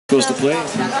Goes to play.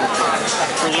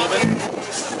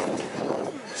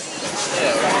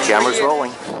 Camera's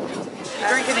rolling.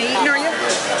 Drinking and eating, are you?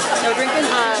 No drinking?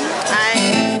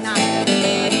 I'm not.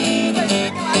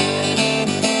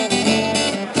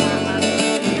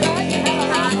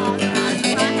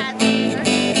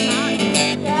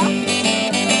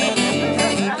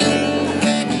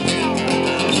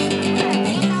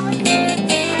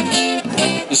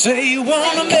 You say you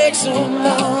wanna make some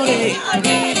money,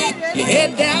 you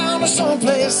head down to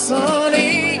someplace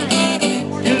sunny,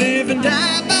 you live and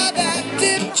die by that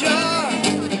tip jar,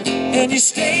 and you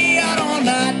stay out all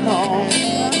night long.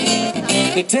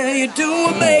 They tell you do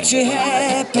what makes you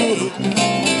happy,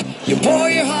 you pour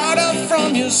your heart up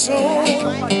from your soul,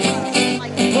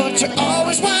 but you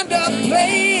always wind up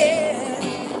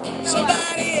playing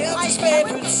somebody else's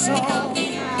favorite song.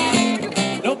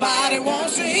 Nobody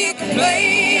wants to hear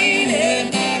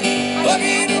complaining, but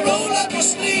you to roll up your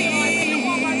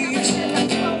sleeves,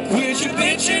 with your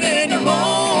bitching and your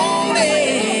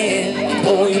moaning,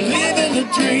 or you're living the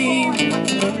dream.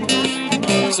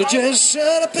 So just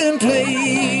shut up and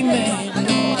play, man.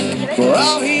 We're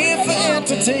all here for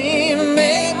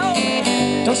entertainment.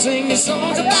 Don't sing your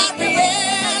songs about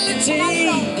reality.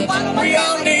 We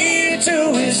all need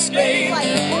to escape.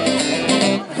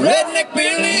 Redneck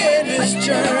Billy and his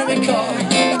German car,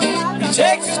 he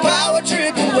takes his power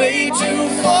trip way too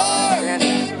far.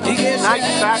 He gets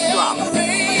on the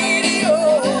radio,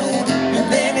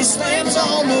 and then he slams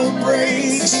on the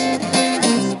brakes.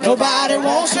 Nobody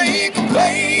wants to hear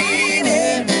complaining,